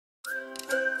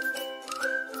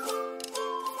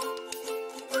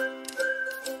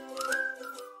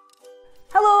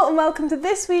and welcome to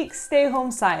this week's Stay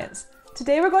Home Science.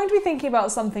 Today we're going to be thinking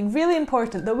about something really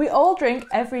important that we all drink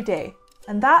every day,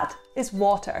 and that is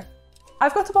water.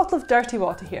 I've got a bottle of dirty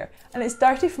water here, and it's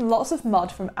dirty from lots of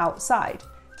mud from outside.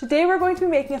 Today we're going to be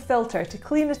making a filter to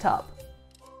clean it up.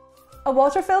 A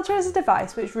water filter is a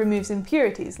device which removes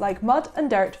impurities like mud and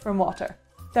dirt from water.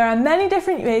 There are many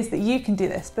different ways that you can do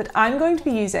this, but I'm going to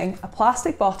be using a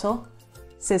plastic bottle,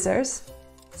 scissors,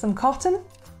 some cotton,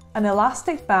 an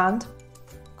elastic band,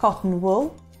 cotton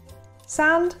wool,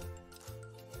 sand,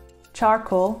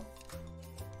 charcoal,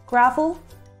 gravel,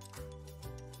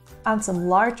 and some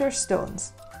larger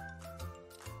stones.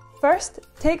 First,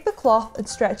 take the cloth and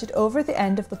stretch it over the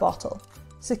end of the bottle.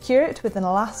 Secure it with an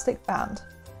elastic band.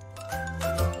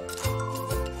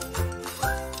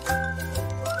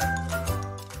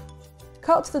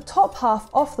 Cut the top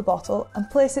half off the bottle and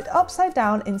place it upside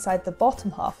down inside the bottom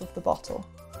half of the bottle.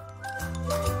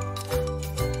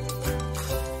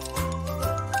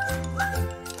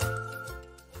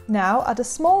 Now add a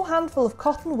small handful of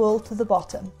cotton wool to the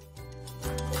bottom.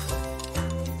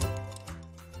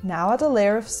 Now add a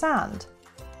layer of sand.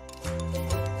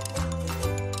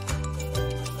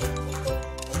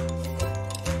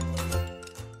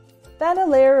 Then a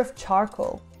layer of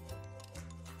charcoal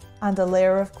and a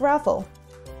layer of gravel.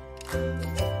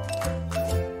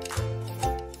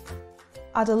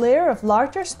 Add a layer of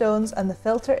larger stones and the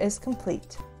filter is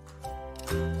complete.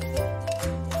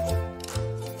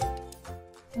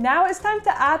 Now it's time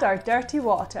to add our dirty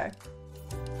water.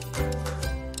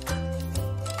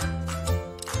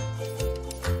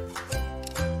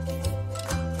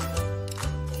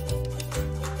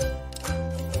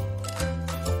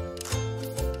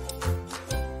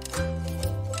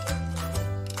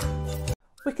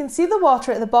 We can see the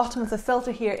water at the bottom of the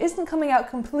filter here isn't coming out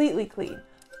completely clean,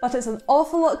 but it's an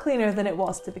awful lot cleaner than it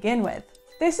was to begin with.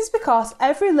 This is because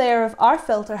every layer of our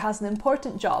filter has an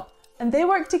important job, and they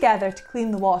work together to clean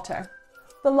the water.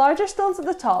 The larger stones at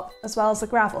the top, as well as the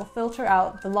gravel, filter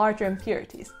out the larger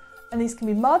impurities, and these can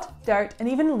be mud, dirt, and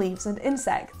even leaves and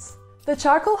insects. The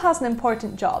charcoal has an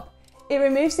important job. It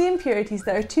removes the impurities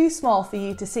that are too small for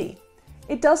you to see.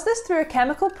 It does this through a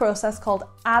chemical process called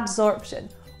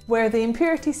adsorption, where the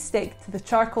impurities stick to the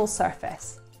charcoal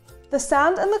surface. The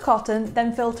sand and the cotton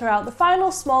then filter out the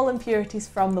final small impurities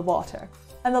from the water.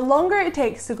 And the longer it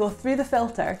takes to go through the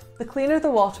filter, the cleaner the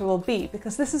water will be,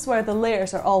 because this is where the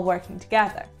layers are all working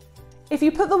together. If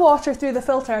you put the water through the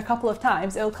filter a couple of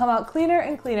times, it will come out cleaner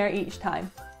and cleaner each time.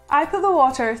 I put the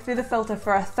water through the filter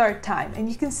for a third time, and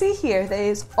you can see here that it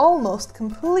is almost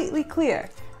completely clear.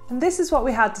 And this is what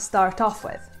we had to start off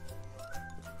with.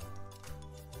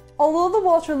 Although the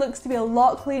water looks to be a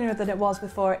lot cleaner than it was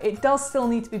before, it does still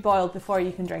need to be boiled before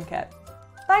you can drink it.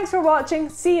 Thanks for watching,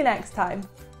 see you next time.